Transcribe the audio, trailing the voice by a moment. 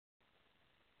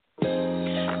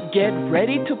Get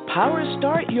ready to power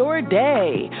start your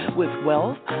day with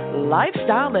wealth,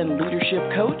 lifestyle, and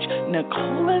leadership coach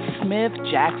Nicola Smith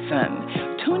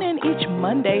Jackson. Tune in each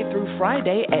Monday through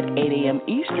Friday at 8 a.m.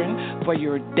 Eastern for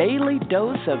your daily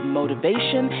dose of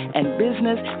motivation and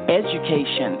business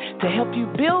education to help you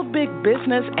build big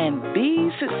business and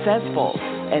be successful.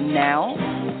 And now,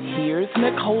 here's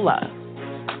Nicola.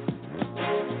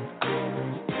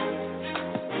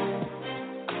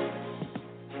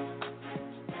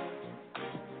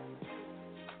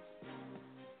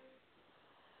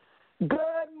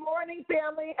 Good morning,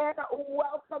 family, and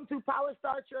welcome to Power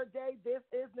Start Your Day. This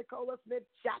is Nicola Smith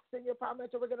Jackson, your power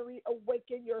mentor. We're going to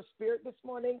reawaken your spirit this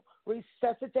morning,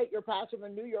 resuscitate your passion,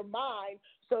 renew your mind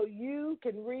so you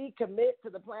can recommit to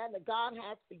the plan that God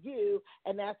has for you,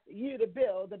 and that's you to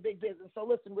build a big business. So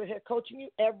listen, we're here coaching you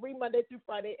every Monday through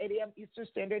Friday, 8 a.m. Eastern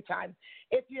Standard Time.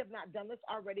 If you have not done this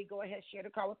already, go ahead, share the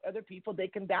call with other people. They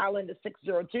can dial into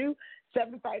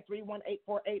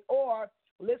 602-753-1848 or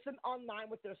listen online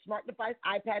with their smart device,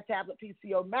 iPad, tablet,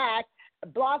 PC, or Mac,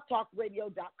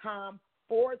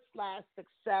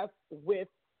 blogtalkradio.com/success with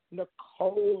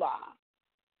Nicola.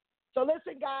 So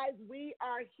listen, guys, we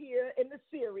are here in the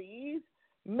series,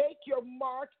 Make Your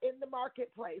Mark in the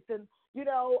Marketplace. And,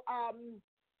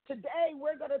 today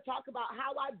we're going to talk about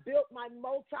how I built my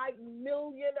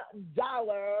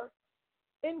multi-million-dollar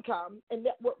income in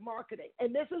network marketing.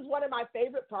 And this is one of my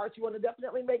favorite parts. You want to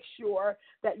definitely make sure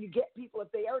that you get people,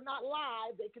 if they are not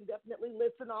live, they can definitely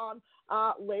listen on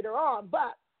later on.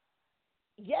 But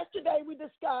yesterday we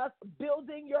discussed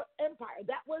building your empire.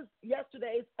 That was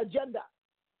yesterday's agenda.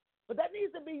 But that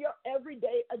needs to be your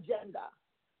everyday agenda,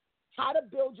 how to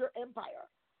build your empire.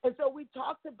 And so we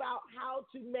talked about how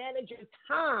to manage your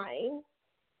time.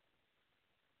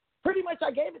 Pretty much I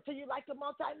gave it to you like a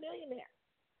multimillionaire.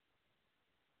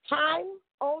 Time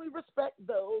only respects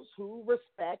those who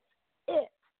respect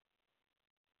it.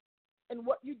 And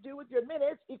what you do with your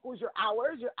minutes equals your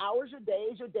hours, your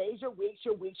days, your weeks,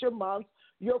 your months,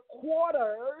 your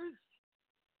quarters,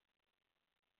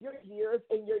 your years,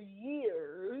 and your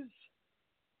years,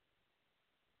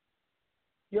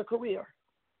 your career.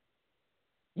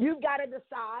 You've got to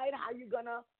decide how you're going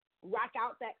to rock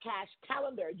out that cash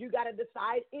calendar. You got to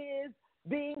decide, is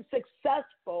being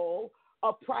successful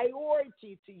a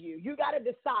priority to you? You got to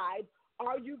decide,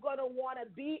 are you going to want to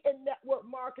be in network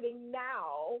marketing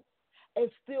now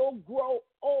and still grow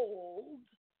old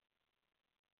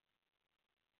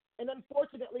and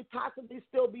unfortunately possibly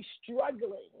still be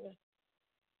struggling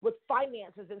with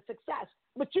finances and success?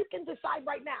 But you can decide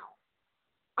right now,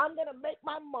 I'm going to make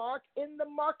my mark in the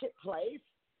marketplace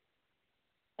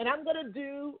and I'm going to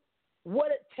do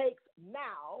what it takes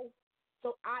now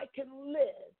so I can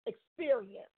live,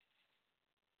 experience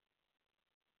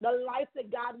the life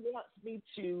that God wants me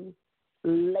to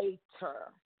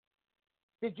later.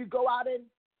 Did you go out and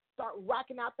start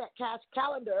racking out that cash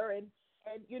calendar? And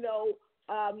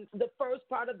the first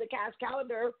part of the cash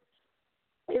calendar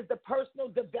is the personal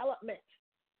development.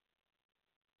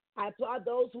 I applaud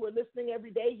those who are listening every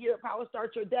day here at Power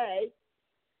Start Your Day,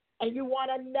 and you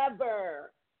want to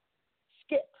never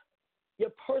skip your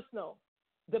personal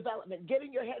development. Get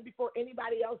in your head before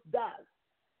anybody else does.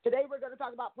 Today we're going to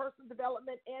talk about personal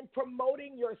development and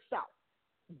promoting yourself,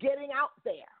 getting out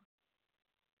there.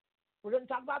 We're going to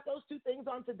talk about those two things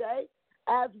on today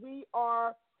as we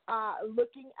are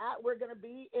looking at, we're going to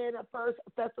be in 1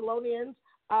 Thessalonians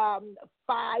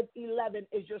 5:11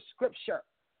 is your scripture.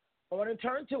 I want to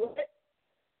turn to it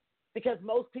because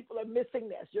most people are missing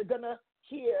this. You're going to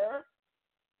hear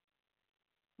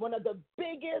one of the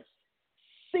biggest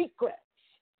secrets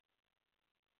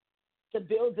to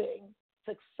building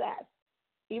success,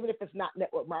 even if it's not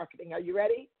network marketing. Are you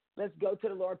ready? Let's go to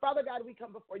the Lord. Father God, we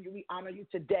come before you. We honor you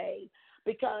today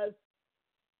because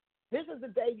this is the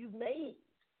day you've made.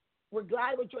 We're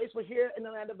glad, rejoice, we're here in the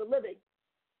land of the living.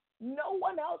 No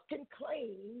one else can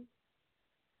claim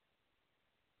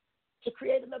to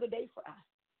create another day for us.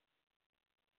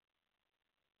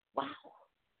 Wow.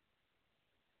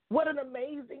 What an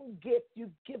amazing gift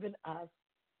you've given us.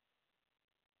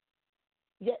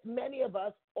 Yet many of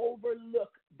us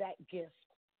overlook that gift.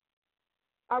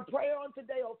 Our prayer on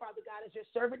today, oh Father God, as your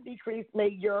servant decrease, may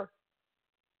your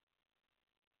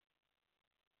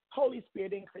Holy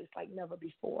Spirit increase like never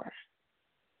before.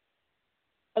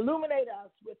 Illuminate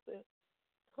us with the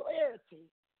clarity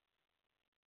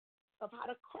of how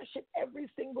to crush it every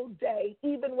single day,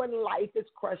 even when life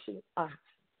is crushing us.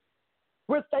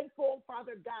 We're thankful,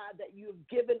 Father God, that you have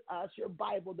given us your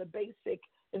Bible, the basic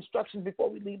instructions before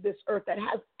we leave this earth that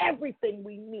has everything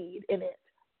we need in it.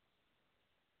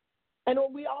 And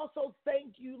we also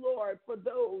thank you, Lord, for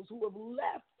those who have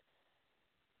left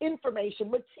information,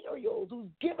 materials, who's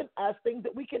given us things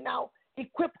that we can now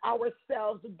equip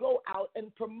ourselves to go out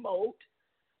and promote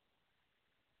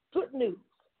good news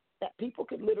that people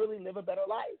could literally live a better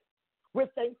life. We're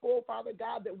thankful, Father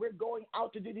God, that we're going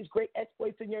out to do these great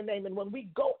exploits in your name. And when we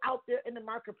go out there in the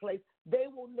marketplace, they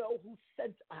will know who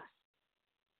sent us.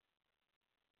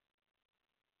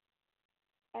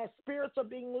 As spirits are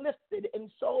being lifted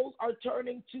and souls are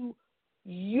turning to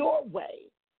your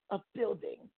way of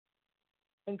building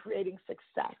and creating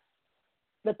success,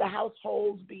 let the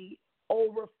households be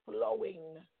overflowing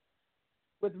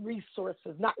with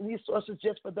resources, not resources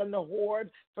just for them to hoard,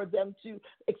 for them to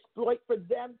exploit, for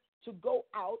them to go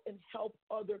out and help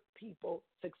other people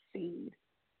succeed.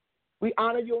 We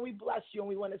honor you and we bless you, and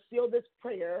we want to seal this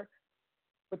prayer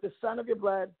with the Son of your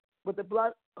blood, with the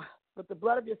blood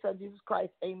of your Son, Jesus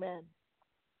Christ. Amen.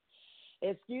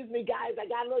 Excuse me, guys. I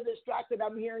got a little distracted.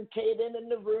 I'm hearing Caden in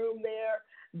the room there,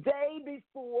 day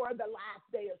before the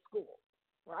last day of school,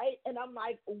 right? And I'm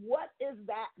like, what is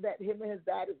that him and his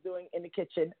dad is doing in the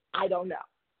kitchen? I don't know.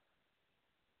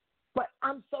 But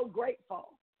I'm so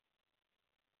grateful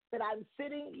that I'm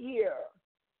sitting here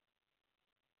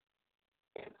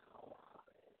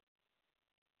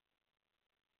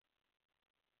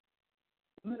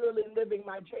literally living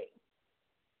my dream.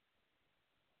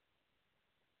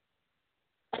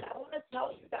 And I want to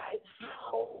tell you guys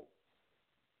how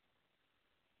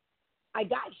I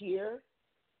got here,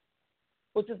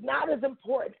 which is not as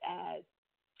important as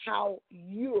how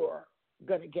you're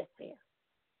going to get there.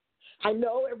 I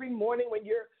know every morning when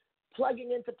you're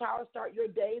plugging into Power Start Your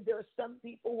Day, there are some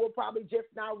people who are probably just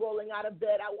now rolling out of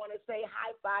bed. I want to say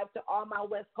high five to all my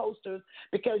West Coasters,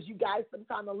 because you guys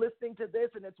sometimes are listening to this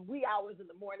and it's wee hours in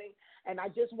the morning. And I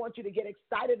just want you to get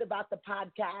excited about the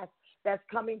podcast that's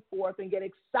coming forth and get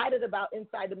excited about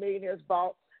Inside the Millionaire's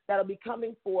Vault that'll be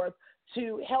coming forth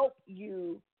to help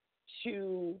you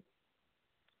to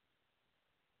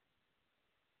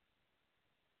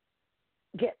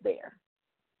get there.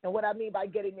 And what I mean by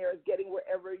getting there is getting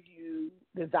wherever you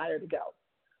desire to go.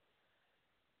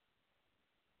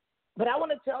 But I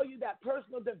want to tell you that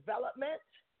personal development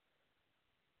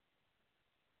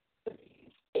is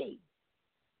key.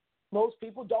 Most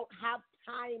people don't have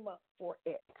time for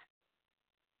it.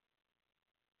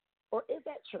 Or is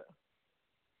that true?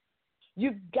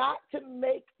 You've got to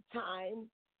make time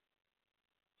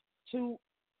to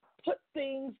put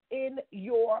things in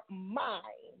your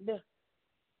mind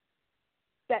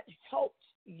that helps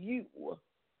you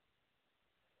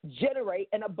generate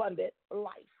an abundant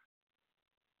life.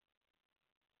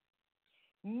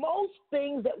 Most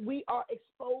things that we are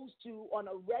exposed to on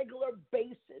a regular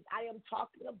basis, I am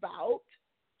talking about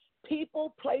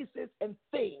people, places, and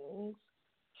things,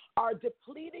 are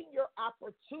depleting your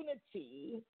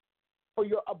opportunity for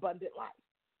your abundant life.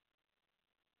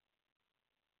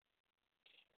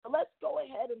 So let's go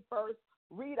ahead and first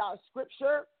read our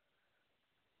scripture.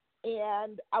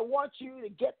 And I want you to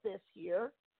get this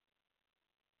here.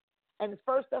 And it's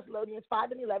 1 Thessalonians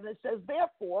 5:11. It says,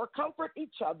 therefore, comfort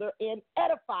each other and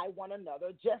edify one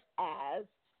another, just as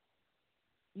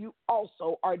you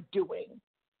also are doing.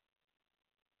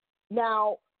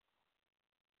 Now,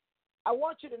 I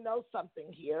want you to know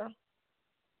something here.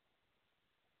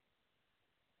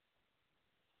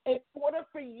 In order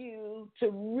for you to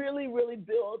really, really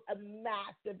build a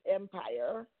massive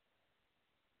empire,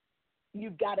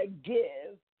 you've got to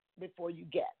give before you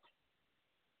get.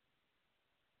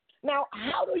 Now,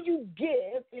 how do you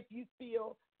give if you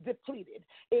feel depleted,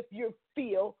 if you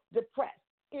feel depressed,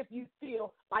 if you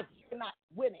feel like you're not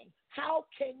winning? How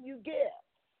can you give?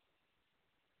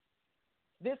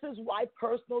 This is why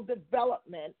personal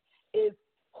development is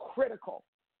critical.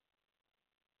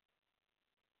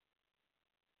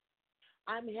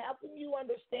 I'm helping you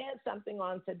understand something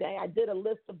on today. I did a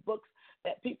list of books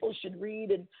that people should read,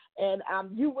 and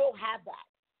you will have that.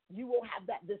 You will have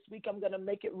that this week. I'm going to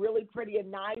make it really pretty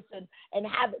and nice and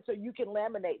have it so you can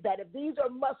laminate that. If these are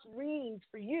must-reads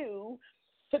for you,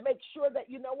 to make sure that,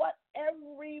 you know what,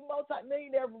 every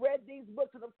multimillionaire read these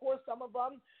books, and of course some of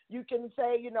them you can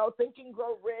say, you know, Think and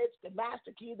Grow Rich, The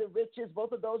Master Key to Riches,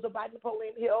 both of those are by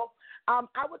Napoleon Hill.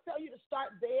 I would tell you to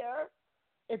start there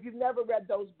if you've never read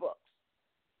those books.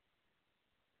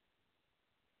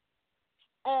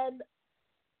 And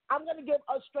I'm going to give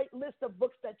a straight list of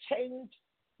books that changed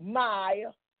my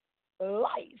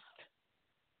life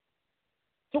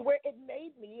to where it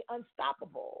made me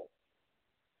unstoppable,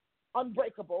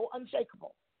 unbreakable,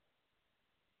 unshakable.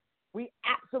 We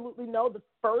absolutely know the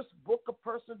first book of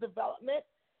personal development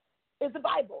is the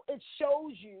Bible. It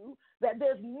shows you that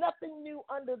there's nothing new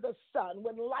under the sun.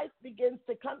 When life begins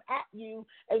to come at you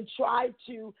and try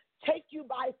to take you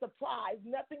by surprise,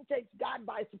 nothing takes God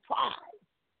by surprise.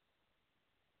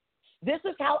 This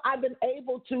is how I've been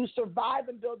able to survive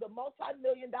and build a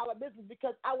multi-million-dollar business,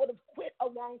 because I would have quit a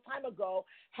long time ago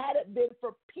had it been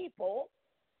for people,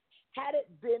 had it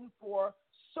been for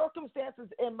circumstances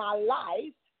in my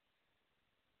life.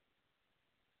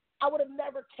 I would have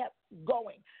never kept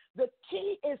going. The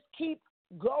key is keep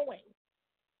going.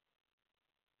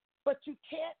 But you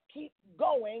can't keep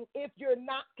going if you're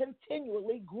not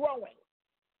continually growing.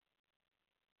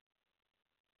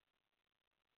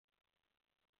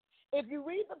 If you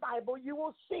read the Bible, you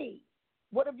will see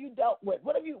what have you dealt with,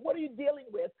 what are you dealing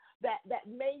with that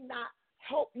may not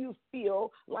help you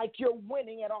feel like you're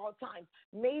winning at all times.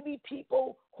 Maybe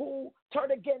people who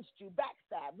turn against you,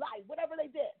 backstab, lie, whatever they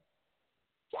did.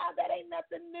 Child, that ain't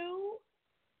nothing new.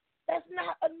 That's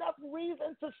not enough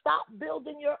reason to stop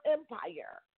building your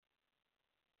empire.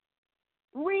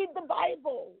 Read the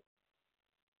Bible.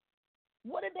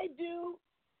 What did they do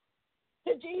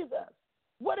to Jesus?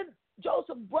 What did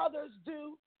Joseph's brothers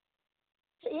do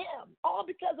to him? All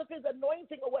because of his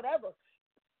anointing or whatever.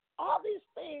 All these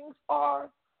things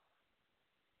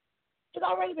it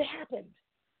already happened.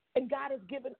 And God has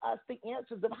given us the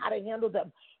answers of how to handle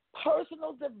them.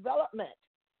 Personal development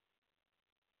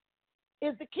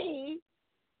is the key,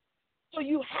 so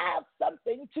you have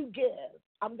something to give.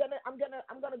 I'm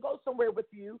gonna go somewhere with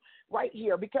you right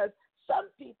here, because some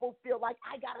people feel like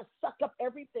I gotta suck up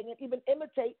everything and even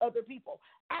imitate other people.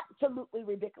 Absolutely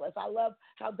ridiculous. I love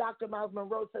how Dr. Myles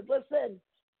Munroe said, listen,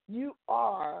 you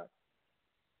are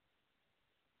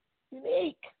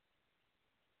unique.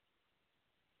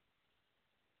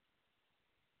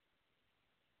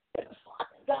 It's not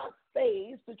God's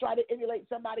phase to try to emulate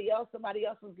somebody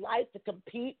else's life, to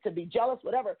compete, to be jealous,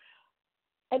 whatever.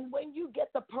 And when you get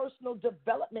the personal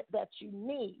development that you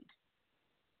need,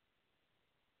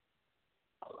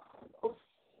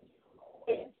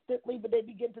 instantly, but they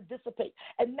begin to dissipate.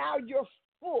 And now you're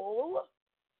full,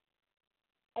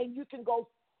 and you can go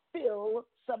fill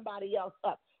somebody else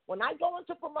up. When I go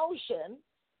into promotion,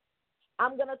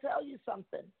 I'm going to tell you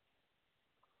something.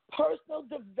 Personal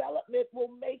development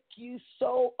will make you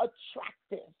so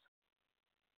attractive.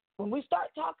 When we start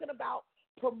talking about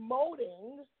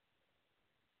promoting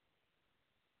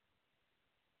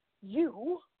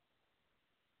you,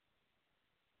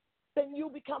 then you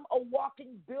become a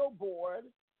walking billboard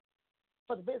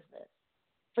for the business,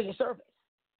 for your service.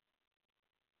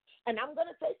 And I'm going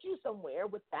to take you somewhere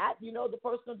with that. You know, the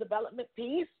personal development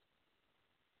piece.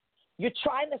 You're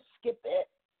trying to skip it.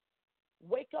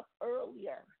 Wake up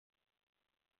earlier.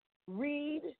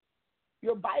 Read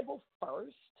your Bible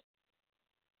first,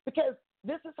 because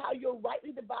this is how you'll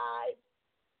rightly divide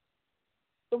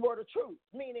the word of truth,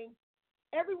 meaning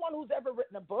everyone who's ever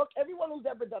written a book, everyone who's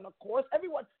ever done a course,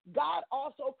 God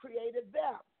also created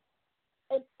them.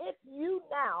 And if you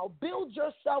now build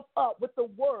yourself up with the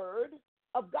word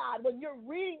of God, when you're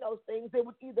reading those things, they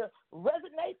would either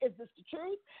resonate, is this the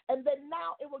truth? And then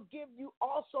now it will give you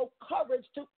also courage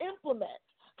to implement,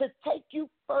 to take you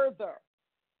further.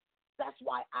 That's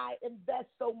why I invest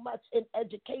so much in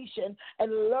education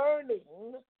and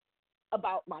learning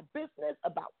about my business,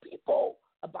 about people,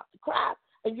 about the craft.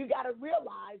 And you got to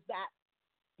realize that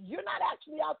you're not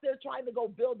actually out there trying to go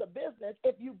build a business.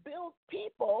 If you build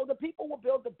people, the people will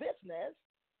build the business.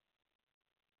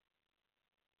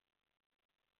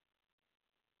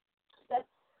 That's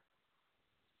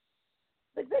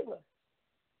Zig Ziglar.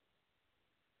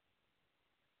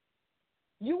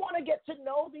 You want to get to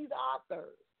know these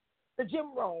authors, the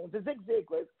Jim Rohns, the Zig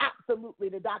Ziglars, absolutely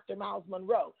the Dr. Myles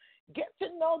Munroe. Get to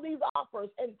know these authors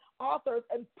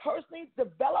and personally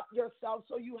develop yourself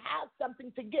so you have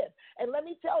something to give. And let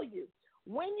me tell you,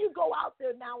 when you go out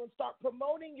there now and start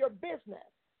promoting your business,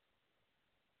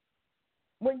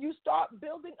 when you start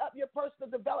building up your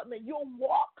personal development, you'll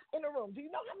walk in a room. Do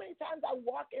you know how many times I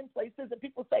walk in places and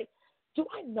people say, do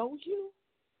I know you?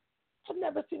 I've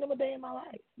never seen them a day in my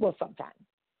life. Well, sometimes.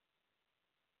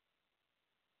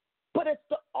 But it's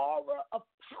the aura of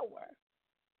power.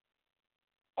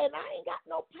 And I ain't got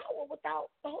no power without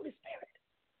the Holy Spirit.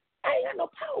 I ain't got no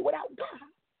power without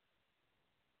God.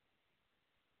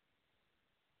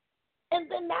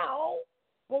 And then now,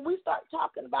 when we start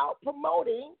talking about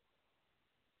promoting,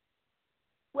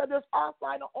 whether it's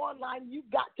offline or online, you've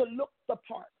got to look the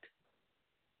part.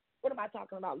 What am I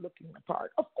talking about, looking the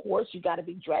part? Of course, you got to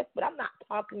be dressed, but I'm not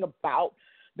talking about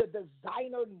the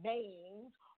designer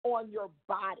names on your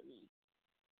body.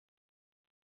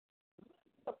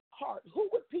 The part. Who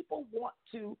would people want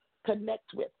to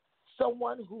connect with?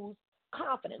 someone who's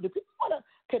confident? Do people want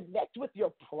to connect with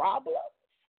your problems?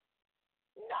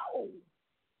 No.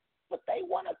 But they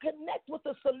want to connect with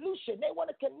a solution. They want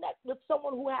to connect with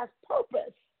someone who has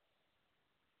purpose.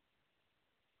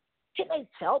 Can they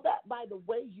tell that by the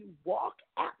way you walk?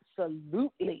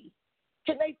 Absolutely.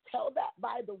 Can they tell that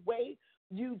by the way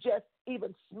you just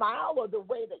even smile or the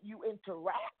way that you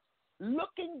interact?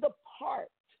 Looking the part,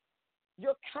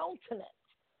 your countenance.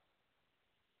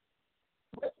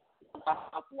 With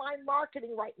offline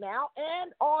marketing right now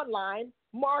and online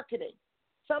marketing.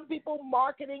 Some people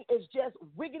marketing is just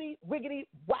wiggity, wiggity,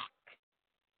 whack.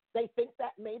 They think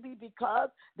that maybe because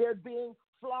they're being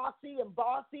flossy and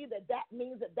bossy that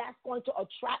means that that's going to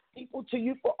attract people to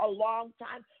you for a long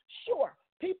time. Sure,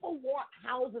 people want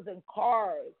houses and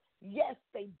cars. Yes,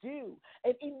 they do.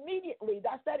 And immediately,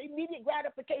 that's that immediate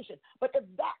gratification. But if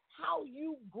that's how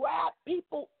you grab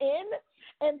people in,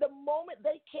 and the moment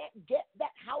they can't get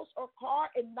that house or car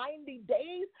in 90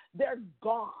 days, they're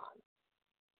gone.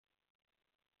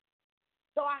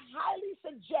 So I highly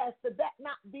suggest that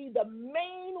not be the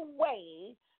main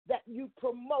way that you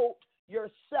promote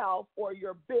yourself or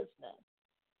your business.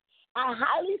 I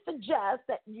highly suggest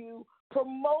that you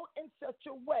promote in such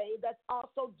a way that's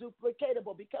also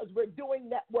duplicatable, because we're doing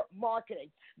network marketing.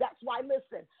 That's why,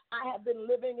 listen, I have been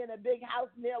living in a big house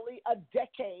nearly a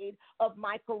decade of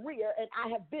my career, and I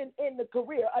have been in the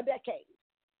career a decade.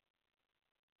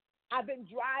 I've been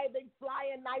driving,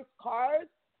 flying nice cars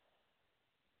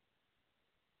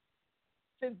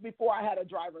since before I had a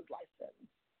driver's license.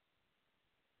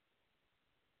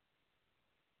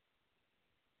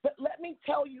 But let me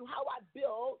tell you how I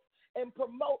build and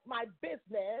promote my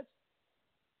business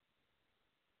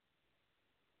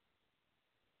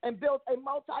and build a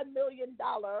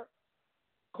multi-million-dollar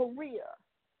career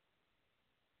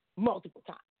multiple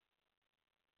times.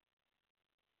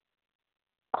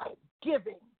 By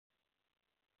giving.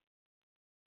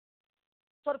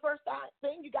 So the first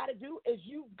thing you got to do is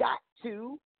you've got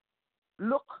to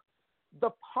look the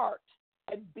part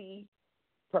and be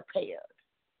prepared.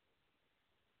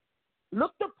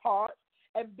 Look the part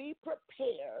and be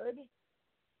prepared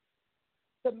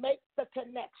to make the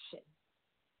connection.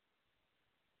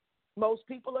 Most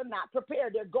people are not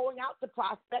prepared. They're going out to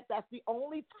prospect. That's the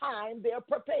only time they're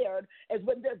prepared, is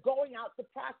when they're going out to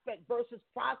prospect versus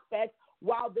prospect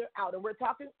while they're out. And we're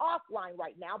talking offline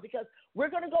right now, because we're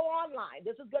going to go online.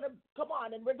 This is going to come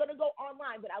on, and we're going to go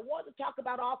online. But I want to talk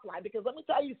about offline, because let me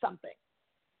tell you something.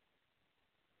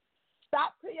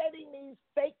 Stop creating these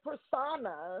fake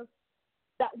personas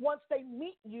that once they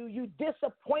meet you, you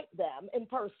disappoint them in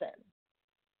person.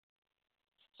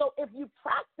 So if you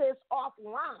practice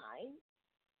offline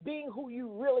being who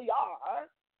you really are,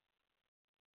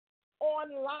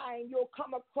 online you'll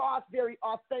come across very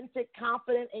authentic,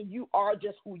 confident, and you are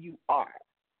just who you are.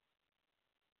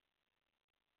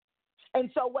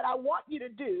 And so what I want you to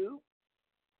do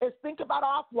is think about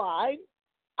offline.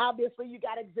 Obviously, you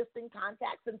got existing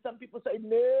contacts, and some people say,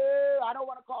 no, I don't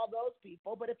want to call those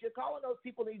people. But if you're calling those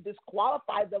people, you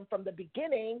disqualify them from the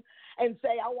beginning and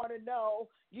say, I want to know,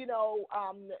 you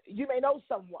may know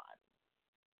someone.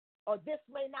 Or this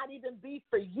may not even be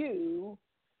for you,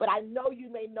 but I know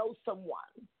you may know someone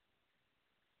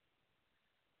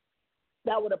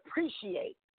that would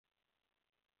appreciate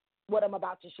what I'm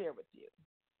about to share with you.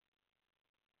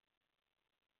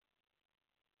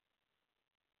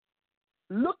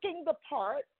 Looking the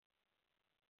part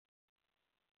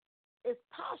is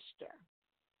posture.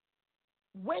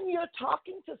 When you're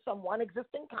talking to someone,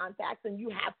 existing contacts, and you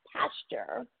have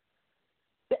posture,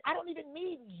 that I don't even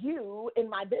need you in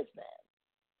my business,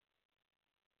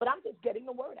 but I'm just getting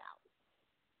the word out.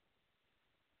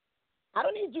 I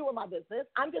don't need you in my business.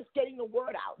 I'm just getting the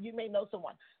word out. You may know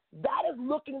someone. That is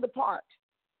looking the part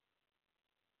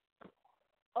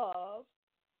of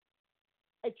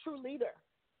a true leader.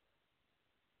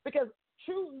 Because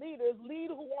true leaders lead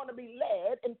who want to be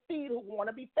led and feed who want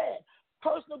to be fed.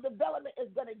 Personal development is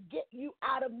going to get you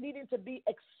out of needing to be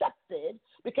accepted,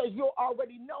 because you'll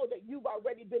already know that you've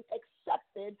already been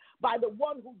accepted by the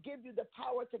one who gives you the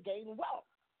power to gain wealth.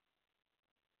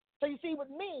 So you see,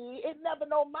 with me, it never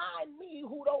no mind me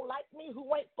who don't like me, who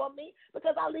ain't for me,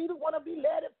 because I lead who want to be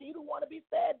led and feed who want to be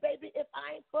fed, baby. If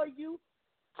I ain't for you,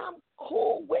 I'm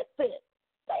cool with it.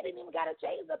 They didn't even got to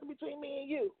change nothing between me and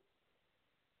you.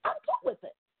 I'm cool with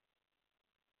it.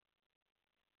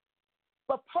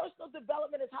 But personal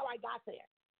development is how I got there.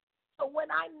 So when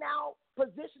I'm now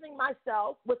positioning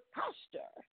myself with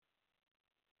posture,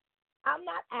 I'm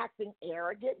not acting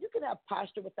arrogant. You can have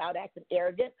posture without acting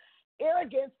arrogant.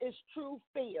 Arrogance is true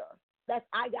fear. That's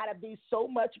I got to be so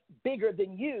much bigger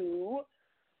than you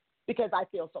because I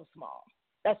feel so small.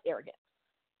 That's arrogant.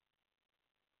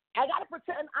 I got to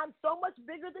pretend I'm so much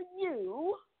bigger than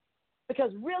you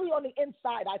because really on the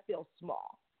inside I feel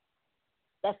small.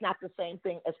 That's not the same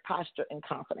thing as posture and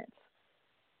confidence.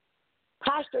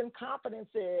 Posture and confidence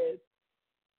is,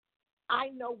 I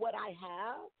know what I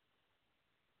have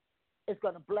is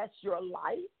going to bless your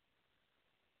life,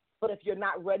 but if you're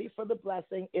not ready for the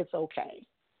blessing, it's okay.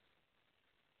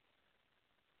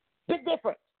 Big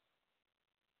difference.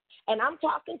 And I'm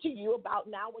talking to you about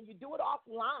now when you do it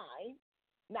offline,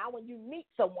 now when you meet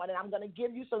someone, and I'm going to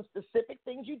give you some specific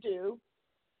things you do,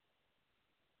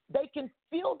 they can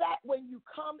feel that when you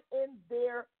come in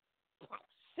their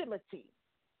proximity.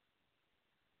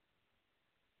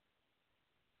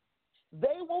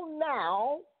 They will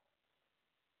now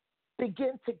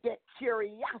begin to get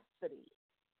curiosity.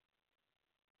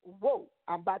 Whoa,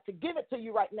 I'm about to give it to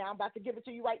you right now.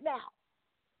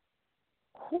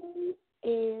 Who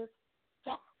is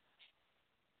that?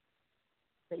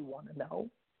 They want to know.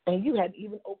 And you hadn't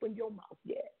even opened your mouth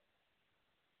yet.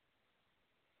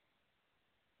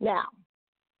 Now,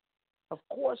 of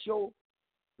course, your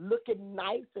looking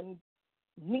nice and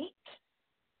neat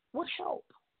would help.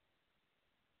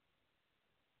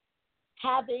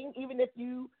 Even if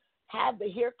you have the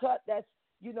haircut that's,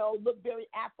 look very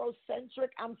Afrocentric,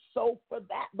 I'm so for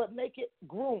that, but make it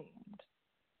groomed.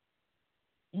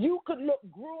 You could look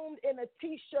groomed in a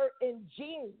T-shirt and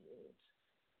jeans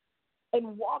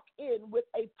and walk in with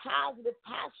a positive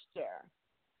posture,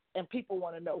 and people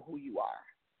want to know who you are.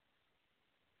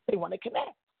 They want to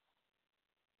connect.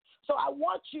 So I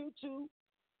want you to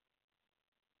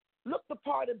look the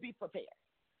part and be prepared.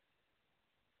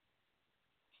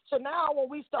 So now when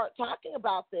we start talking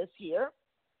about this here,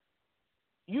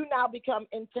 you now become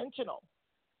intentional.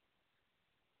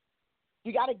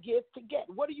 You got to give to get.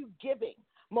 What are you giving?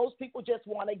 Most people just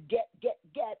want to get,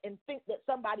 and think that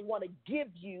somebody want to give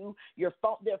you their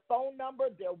phone number,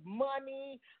 their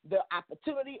money, their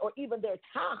opportunity, or even their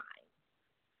time.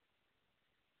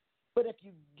 But if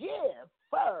you give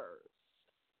first,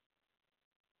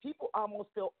 people almost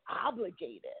feel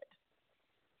obligated.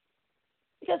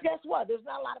 Because guess what? There's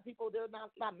not a lot of people. There's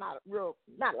not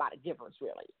a lot of givers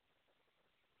really.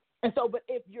 And so, but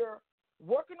if you're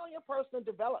working on your personal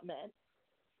development,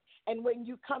 and when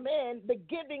you come in, the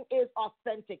giving is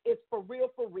authentic. It's for real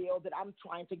that I'm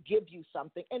trying to give you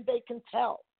something, and they can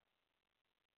tell.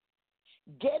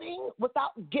 Getting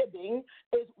without giving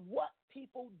is what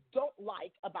people don't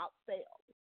like about sales.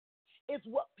 It's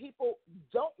what people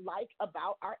don't like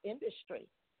about our industry,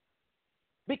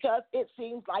 because it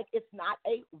seems like it's not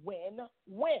a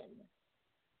win-win.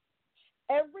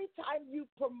 Every time you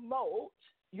promote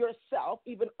yourself,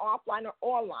 even offline or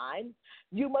online,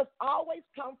 you must always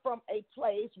come from a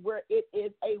place where it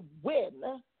is a win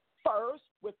first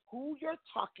with who you're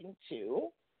talking to.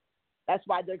 That's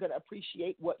why they're going to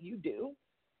appreciate what you do.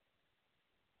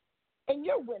 And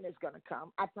your win is going to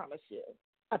come. I promise you.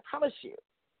 I promise you.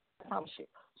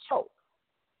 So,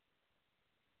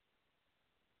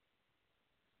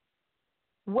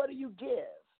 what do you give?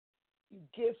 You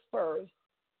give first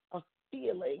a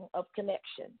feeling of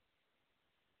connection.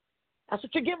 That's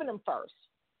what you're giving them first.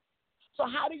 So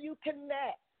how do you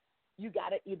connect? You got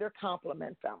to either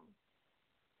compliment them.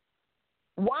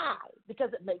 Why?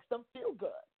 Because it makes them feel good.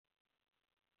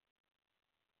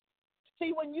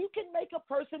 See, when you can make a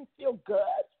person feel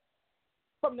good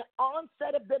from the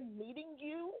onset of them meeting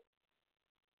you,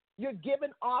 you're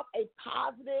giving off a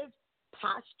positive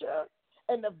posture,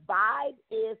 and the vibe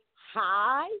is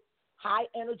high. High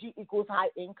energy equals high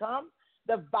income.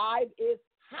 The vibe is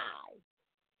high.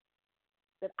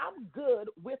 That I'm good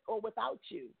with or without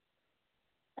you.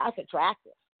 That's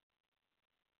attractive.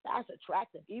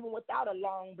 Even without a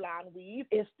long blonde weave,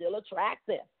 it's still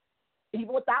attractive.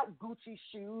 Even without Gucci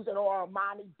shoes and or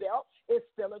Armani belt, it's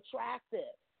still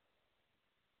attractive.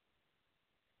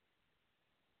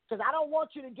 Because I don't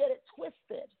want you to get it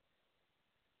twisted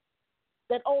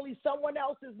that only someone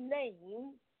else's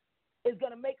name is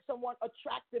going to make someone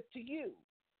attractive to you.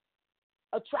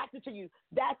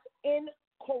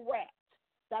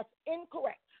 That's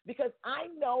incorrect. Because I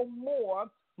know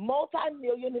more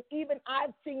multi-million, and even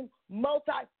I've seen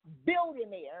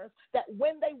multi-billionaires that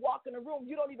when they walk in a room,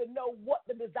 you don't even know what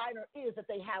the designer is that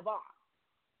they have on.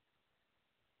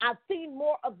 I've seen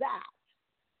more of that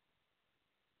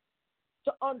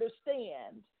to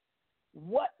understand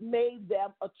what made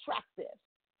them attractive.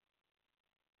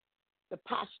 The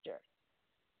posture.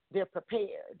 They're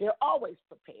prepared. They're always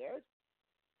prepared.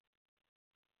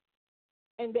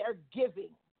 And they're giving.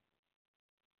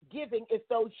 giving is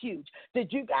so huge.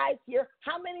 Did you guys hear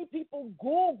how many people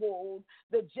Googled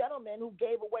the gentleman who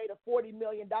gave away the $40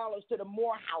 million to the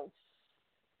Morehouse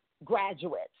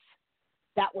graduates?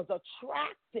 That was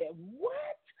attractive. What?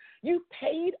 You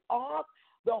paid off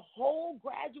the whole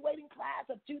graduating class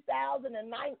of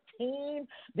 2019,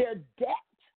 their debt?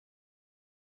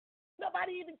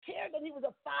 Nobody even cared that he was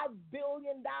a $5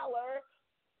 billion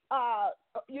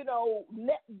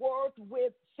net worth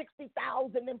with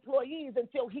 60,000 employees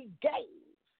until he gave.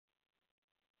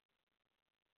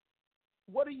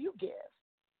 What do you give?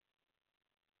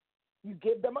 You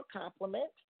give them a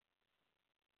compliment.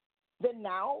 Then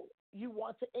now you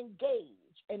want to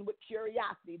engage, and with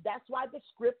curiosity. That's why the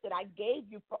script that I gave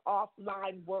you for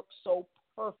offline works so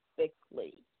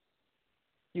perfectly.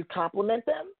 You compliment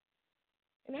them,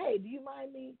 and hey, do you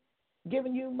mind me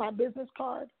giving you my business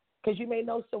card? Because you may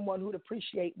know someone who'd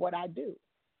appreciate what I do.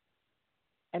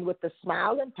 And with the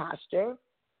smile and posture,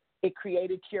 it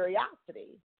created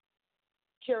curiosity.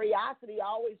 Curiosity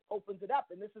always opens it up,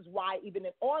 and this is why even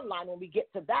in online, when we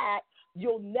get to that,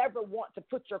 you'll never want to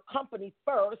put your company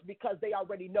first because they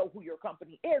already know who your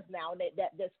company is now, and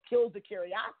that just kills the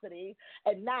curiosity,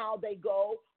 and now they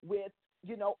go with,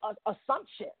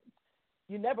 assumptions.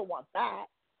 You never want that.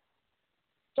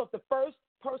 So if the first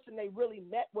person they really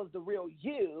met was the real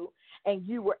you, and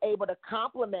you were able to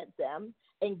compliment them,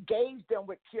 engage them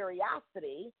with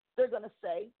curiosity, they're going to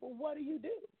say, well, what do you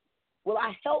do? Well,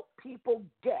 I help people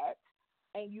get,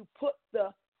 and you put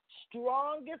the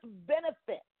strongest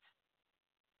benefit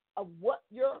of what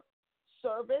your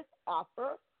service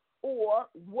offer or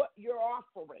what you're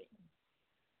offering.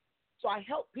 So I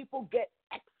help people get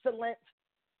excellent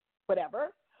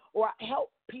whatever, or I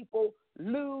help people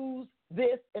lose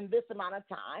this in this amount of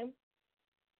time,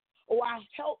 or I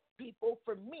help people,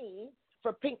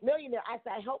 for Pink Millionaire, I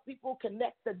say I help people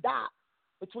connect the dots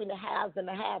between the haves and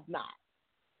the have-nots.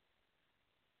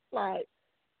 Like,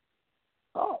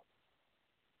 oh,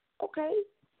 okay.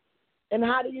 And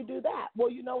how do you do that? Well,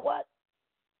 you know what?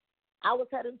 I was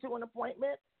heading to an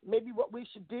appointment. Maybe what we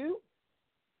should do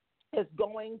is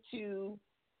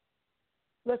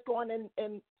let's go in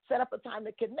and set up a time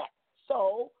to connect.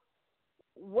 So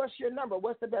what's your number?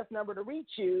 What's the best number to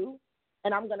reach you?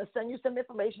 And I'm going to send you some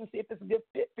information, see if it's a good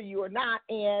fit for you or not,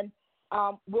 and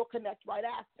we'll connect right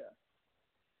after.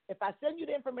 If I send you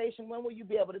the information, when will you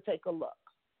be able to take a look?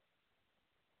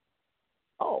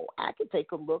 Oh, I can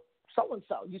take a look,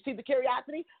 so-and-so. You see the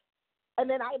curiosity? And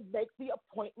then I make the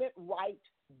appointment right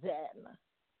then.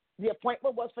 The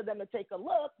appointment was for them to take a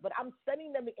look, but I'm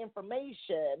sending them the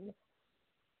information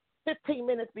 15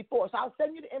 minutes before. So I'll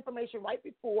send you the information right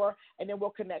before, and then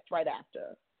we'll connect right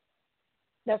after.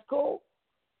 That's cool?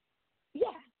 Yeah.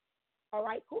 All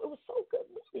right, cool. It was so good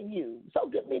meeting you. So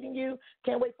good meeting you.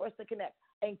 Can't wait for us to connect.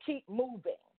 And keep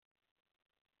moving.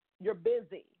 You're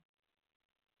busy.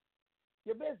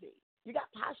 You're busy. You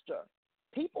got posture.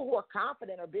 People who are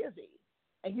confident are busy.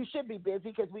 And you should be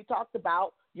busy because we talked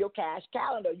about your cash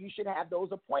calendar. You should have those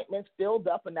appointments filled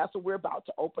up, and that's what we're about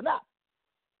to open up.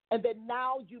 And then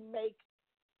now you make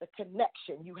the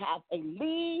connection. You have a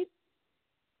lead.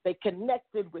 They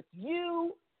connected with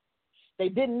you. They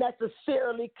didn't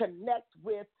necessarily connect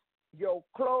with your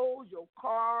clothes, your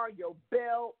car, your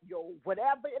belt, your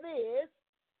whatever it is.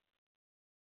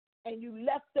 And you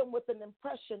left them with an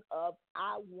impression of,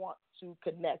 I want to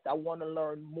connect. I want to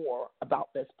learn more about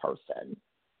this person.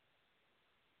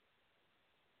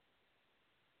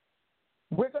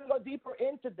 We're going to go deeper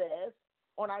into this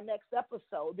on our next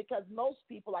episode because most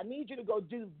people, I need you to go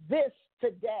do this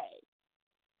today.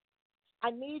 I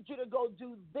need you to go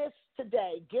do this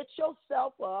today. Get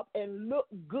yourself up and look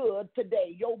good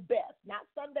today, your best. Not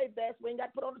Sunday best. We ain't got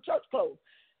to put on the church clothes.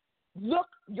 Look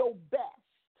your best.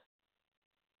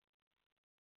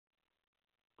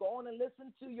 Go on and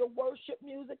listen to your worship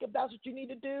music if that's what you need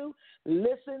to do.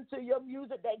 Listen to your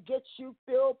music that gets you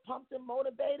feel pumped and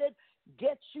motivated.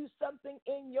 Get you something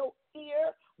in your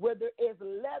ear, whether it's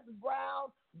Les Brown,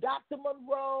 Dr.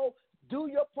 Monroe. Do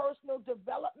your personal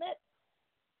development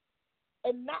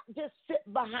and not just sit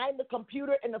behind the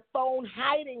computer and the phone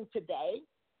hiding today,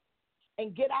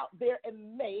 and get out there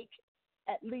and make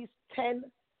at least 10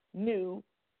 new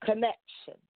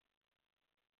connections.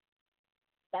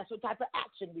 That's what type of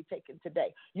action we're taking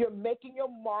today. You're making your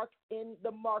mark in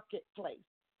the marketplace.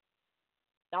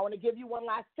 Now, I want to give you one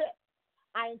last tip.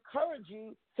 I encourage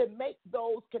you to make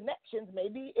those connections.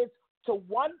 Maybe it's to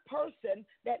one person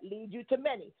that leads you to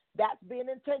many. That's being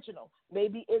intentional.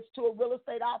 Maybe it's to a real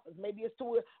estate office. Maybe it's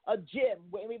to a gym.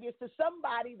 Maybe it's to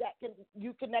somebody that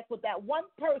you connect with that one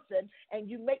person and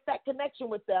you make that connection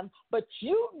with them, but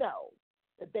you know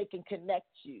that they can connect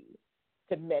you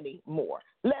to many more.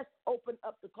 Let's open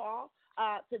up the call.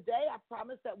 Today, I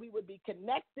promised that we would be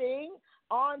connecting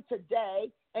on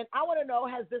today, and I want to know,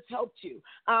 has this helped you?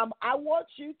 I want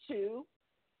you to,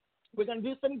 we're going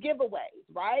to do some giveaways,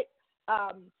 right?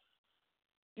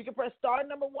 You can press star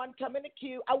number 1, come in the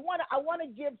queue. I want to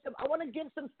give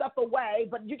some stuff away,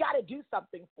 but you got to do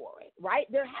something for it, right?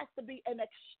 There has to be an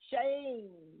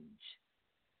exchange.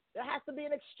 There has to be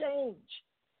an exchange.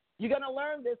 You're going to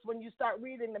learn this when you start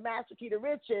reading The Master Key to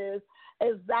Riches,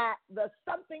 is that the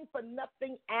something for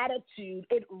nothing attitude,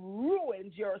 it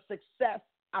ruins your success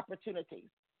opportunities.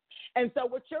 And so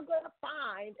what you're going to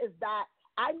find is that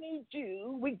I need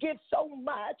you. We give so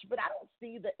much, but I don't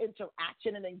see the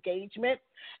interaction and engagement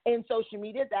in social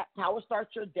media. That Power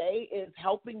Start Your Day is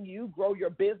helping you grow your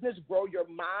business, grow your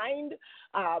mind,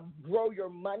 grow your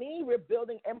money. We're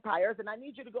building empires, and I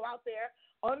need you to go out there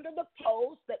under the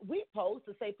post that we post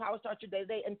to say Power Start Your Day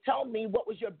today and tell me what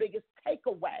was your biggest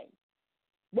takeaway.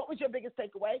 What was your biggest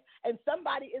takeaway? And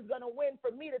somebody is going to win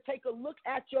for me to take a look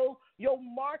at your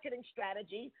marketing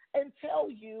strategy and tell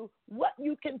you what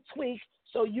you can tweak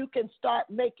so you can start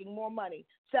making more money.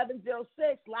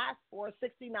 706, last 4,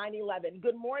 6911.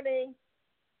 Good morning.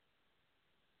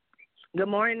 Good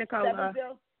morning, Nicola.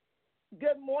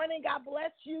 Good morning. God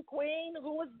bless you, Queen.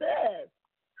 Who is this?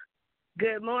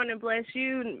 Good morning. Bless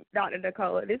you, Dr.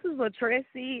 Nicola. This is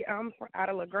Latresi. I'm out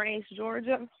of LaGrange,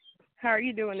 Georgia. How are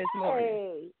you doing this morning?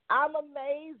 Hey, I'm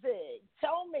amazing.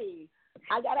 Tell me,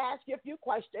 I got to ask you a few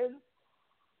questions.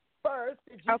 First,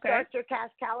 did you start your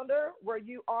cash calendar? Were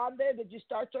you on there? Did you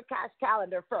start your cash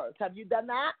calendar first? Have you done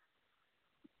that?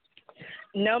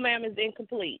 No, ma'am, it's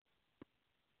incomplete.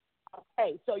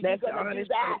 Okay, so you're going to do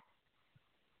that.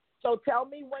 So tell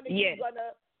me, when are you going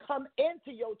to come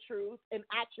into your truth and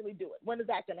actually do it? When is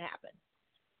that going to happen?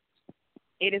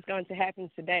 It is going to happen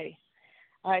today.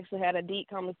 I actually had a deep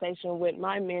conversation with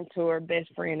my mentor,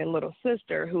 best friend, and little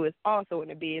sister, who is also in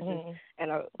the business.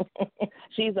 And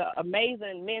she's an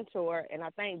amazing mentor, and I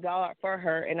thank God for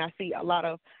her, and I see a lot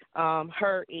of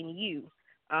her in you.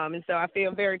 And so I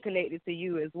feel very connected to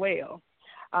you as well.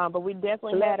 But we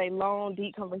definitely had a long,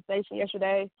 deep conversation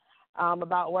yesterday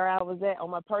about where I was at on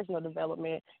my personal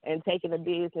development and taking the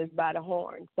business by the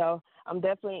horn. So I'm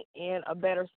definitely in a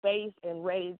better space and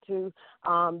ready to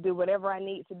do whatever I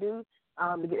need to do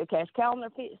to get the cash calendar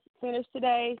finished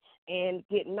today and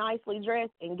get nicely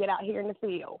dressed and get out here in the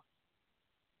field.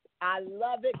 I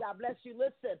love it. God bless you.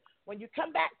 Listen, when you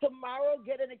come back tomorrow,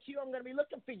 get in the queue. I'm going to be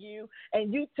looking for you,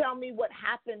 and you tell me what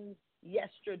happened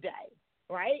yesterday,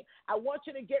 right? I want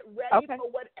you to get ready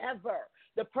for whatever.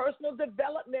 The personal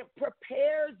development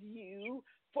prepares you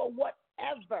for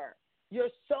whatever.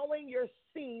 You're sowing your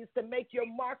seeds to make your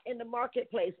mark in the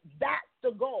marketplace. That's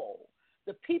the goal.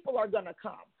 The people are going to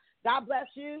come. God bless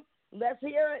you. Let's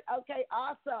hear it. Okay,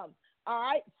 awesome. All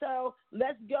right, so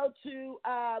let's go to,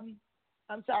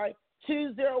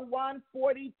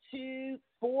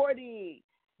 201-4240.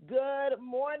 Good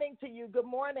morning to you. Good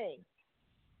morning.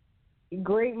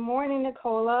 Great morning,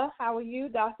 Nicola. How are you?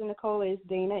 Dr. Nicola is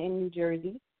Dana in New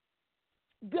Jersey.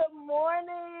 Good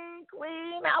morning,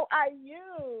 Queen. How are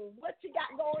you? What you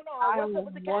got going on? What's up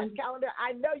with the cash calendar?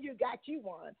 I know you got you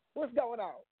one. What's going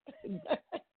on?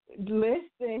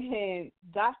 Listen,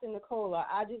 Dr. Nicola,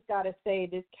 I just got to say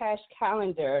this cash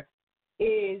calendar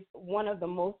is one of the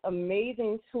most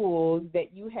amazing tools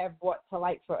that you have brought to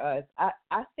light for us.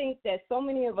 I think that so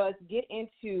many of us get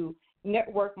into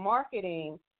network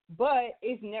marketing, but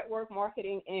it's network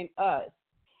marketing in us.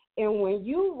 And when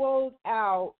you rolled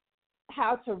out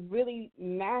how to really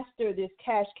master this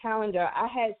cash calendar, I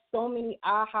had so many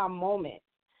aha moments.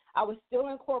 I was still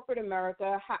in corporate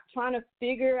America, trying to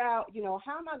figure out,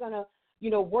 how am I going to,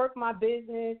 work my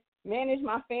business, manage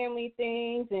my family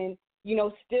things, and,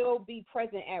 still be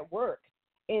present at work.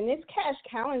 And this cash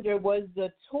calendar was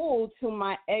the tool to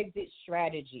my exit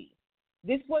strategy.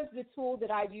 This was the tool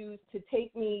that I used to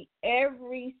take me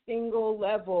every single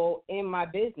level in my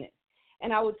business.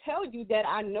 And I will tell you that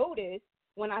I noticed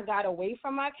when I got away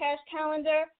from my cash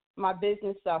calendar, my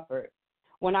business suffered.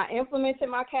 When I implemented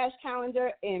my cash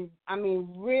calendar and,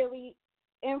 really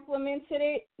implemented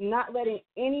it, not letting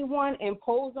anyone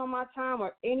impose on my time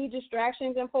or any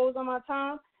distractions impose on my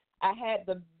time, I had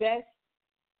the best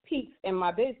peaks in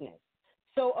my business.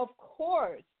 So, of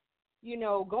course,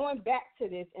 going back to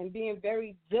this and being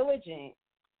very diligent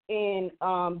and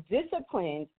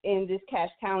disciplined in this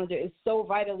cash calendar is so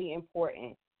vitally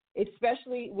important,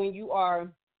 especially when you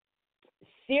are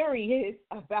serious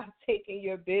about taking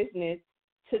your business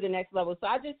to the next level. So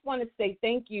I just want to say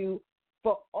thank you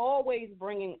for always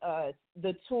bringing us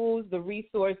the tools, the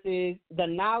resources, the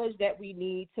knowledge that we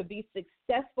need to be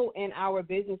successful in our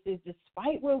businesses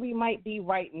despite where we might be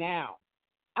right now.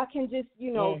 I can just,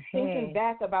 thinking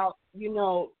back about,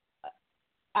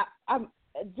 I'm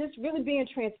just really being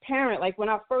transparent. Like when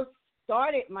I first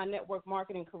started my network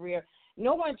marketing career,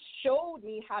 no one showed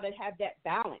me how to have that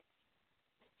balance.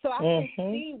 So I can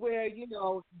see where,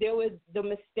 there was the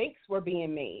mistakes were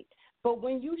being made. But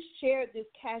when you shared this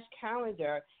cash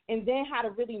calendar and then how to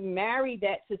really marry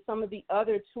that to some of the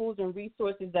other tools and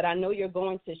resources that I know you're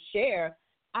going to share,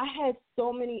 I had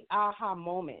so many aha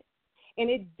moments. And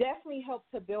it definitely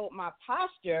helped to build my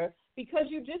posture because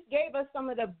you just gave us some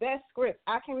of the best scripts.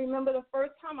 I can remember the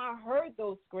first time I heard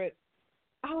those scripts,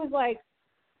 I was like,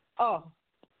 oh,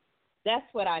 that's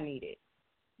what I needed.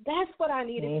 That's what I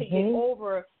needed to get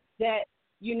over that,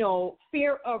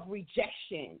 fear of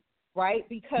rejection, right?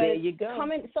 Because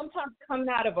sometimes coming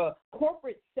out of a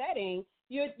corporate setting,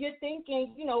 you're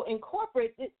thinking, in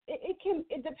corporate, it can,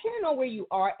 depending on where you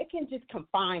are, it can just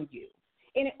confine you.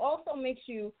 And it also makes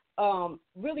you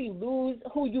really lose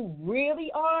who you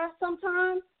really are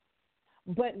sometimes.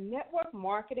 But network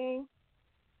marketing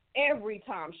every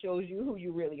time shows you who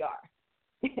you really are.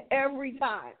 Every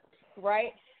time,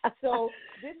 right? So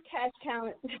this cash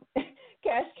calendar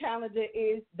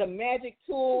is the magic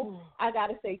tool. I got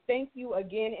to say thank you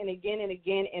again and again and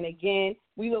again and again.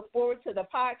 We look forward to the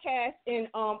podcast, and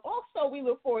also we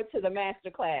look forward to the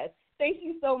masterclass. Thank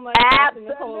you so much,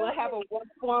 Nicola. Have a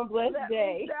wonderful and blessed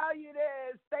day. Let me tell you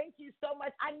this. Thank you so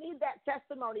much. I need that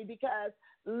testimony because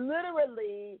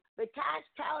literally the cash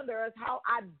calendar is how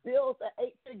I built an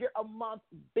 8-figure-a-month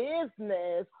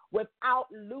business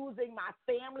without losing my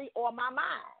family or my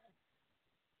mind.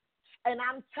 And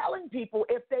I'm telling people,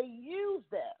 if they use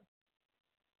this,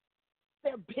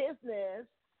 their business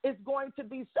is going to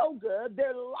be so good.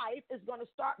 Their life is going to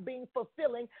start being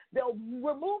fulfilling. They'll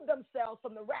remove themselves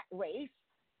from the rat race.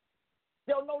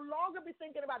 They'll no longer be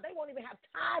thinking about, they won't even have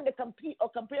time to compete or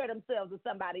compare themselves with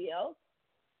somebody else.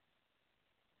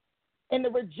 And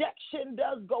the rejection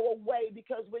does go away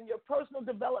because when your personal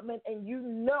development and you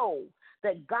know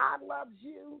that God loves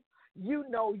you, you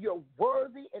know you're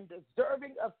worthy and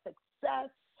deserving of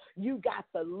success. You got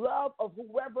the love of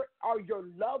whoever are your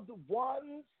loved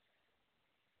ones.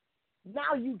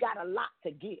 Now you got a lot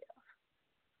to give.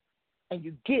 And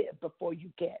you give before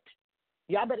you get.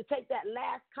 Y'all better take that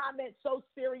last comment so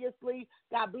seriously.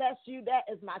 God bless you. That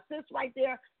is my sis right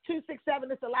there.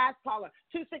 267 is the last caller.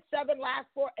 267 last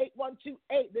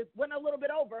 48128. This went a little bit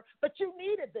over, but you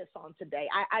needed this on today.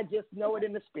 I just know it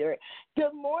in the spirit.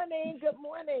 Good morning. Good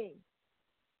morning.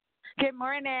 Good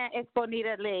morning. It's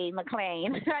Bonita Lee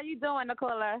McLean. How you doing,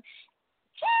 Nicola?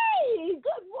 Hey,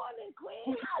 good morning,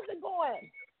 Queen. How's it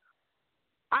going?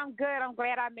 I'm good. I'm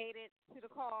glad I made it to the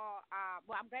call.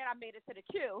 I'm glad I made it to the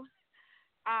queue.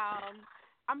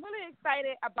 I'm really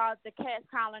excited about the cash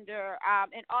calendar.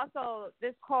 And also,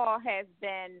 this call has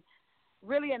been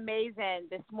really amazing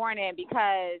this morning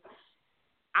because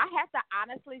I have to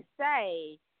honestly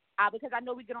say, because I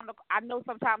know I know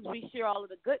sometimes we share all of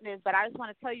the goodness, but I just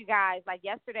want to tell you guys, like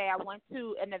yesterday I went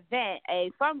to an event, a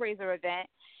fundraiser event,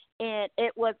 and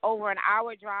it was over an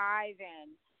hour drive, and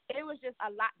it was just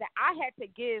a lot that I had to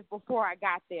give before I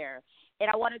got there. And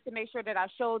I wanted to make sure that I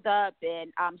showed up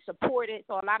and supported.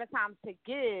 So a lot of times to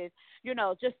give,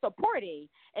 just supporting.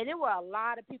 And there were a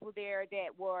lot of people there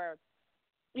that were,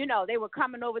 they were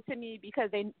coming over to me because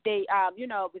they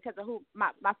because of who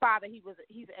my father,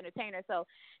 he's an entertainer. So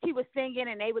he was singing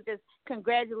and they were just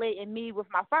congratulating me with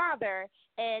my father.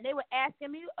 And they were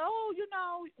asking me, oh,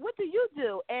 what do you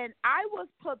do? And I was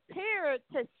prepared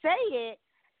to say it,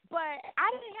 but I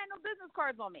didn't have no business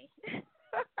cards on me.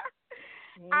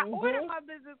 I ordered my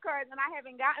business cards and I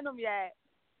haven't gotten them yet.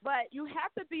 But you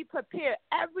have to be prepared.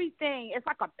 Everything, it's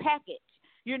like a package,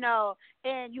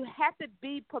 and you have to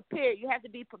be prepared. You have to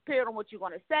be prepared on what you're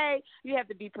going to say. You have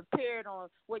to be prepared on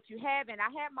what you have. And I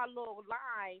have my little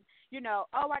line,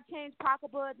 I changed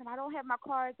pocketbooks and I don't have my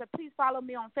cards, so please follow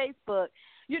me on Facebook.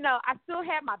 I still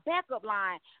have my backup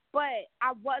line, but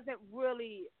I wasn't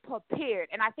really prepared.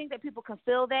 And I think that people can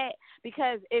feel that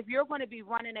because if you're going to be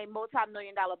running a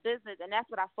multi-million-dollar business, and that's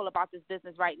what I feel about this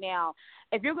business right now,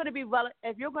 if you're going to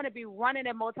be running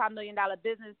a multi-million-dollar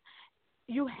business,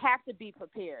 you have to be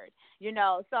prepared,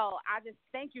 So I just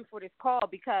thank you for this call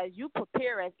because you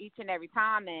prepare us each and every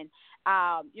time. And,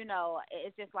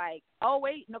 it's just like, oh,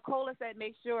 wait, Nicola said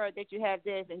make sure that you have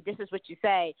this and this is what you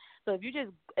say. So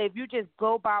if you just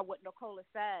go by what Nicola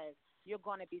says, you're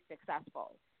going to be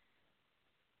successful.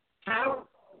 How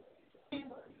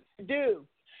do?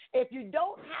 If you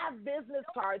don't have business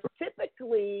cards,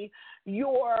 typically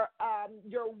your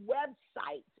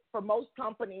website for most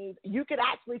companies, you could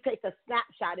actually take a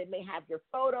snapshot. It may have your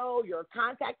photo, your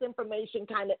contact information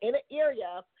kind of in an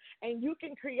area, and you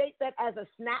can create that as a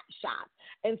snapshot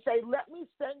and say, let me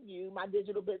send you my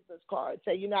digital business card.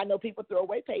 Say, I know people throw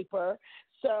away paper,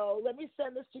 so let me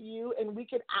send this to you, and we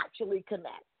can actually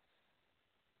connect.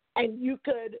 And you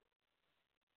could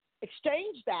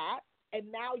exchange that, and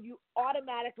now you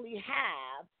automatically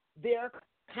have their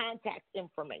contact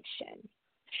information.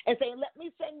 And saying, let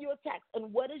me send you a text.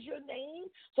 And what is your name?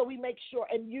 So we make sure,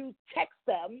 and you text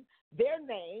them their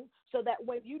name so that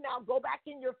when you now go back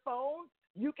in your phone,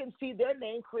 you can see their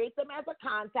name, create them as a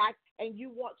contact, and you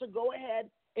want to go ahead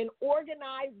and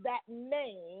organize that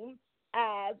name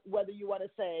as whether you want to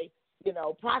say,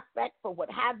 prospect or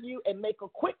what have you, and make a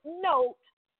quick note,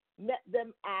 met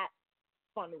them at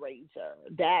fundraiser,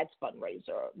 dad's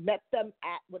fundraiser, met them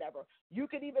at whatever. You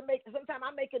could even sometimes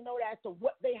I make a note as to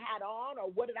what they had on or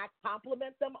what did I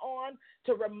compliment them on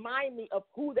to remind me of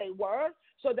who they were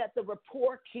so that the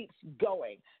rapport keeps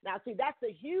going. Now, see, that's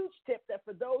a huge tip that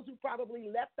for those who probably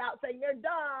left out saying they're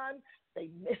done, they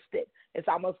missed it. It's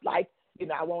almost like,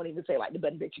 I won't even say like the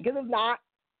benediction because it's not.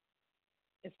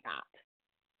 It's not.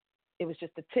 It was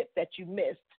just a tip that you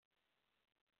missed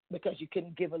because you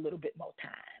couldn't give a little bit more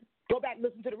time. Go back and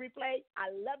listen to the replay.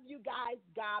 I love you guys.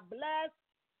 God bless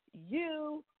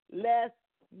you. Let's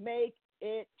make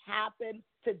it happen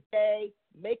today,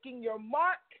 making your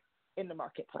mark in the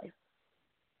marketplace.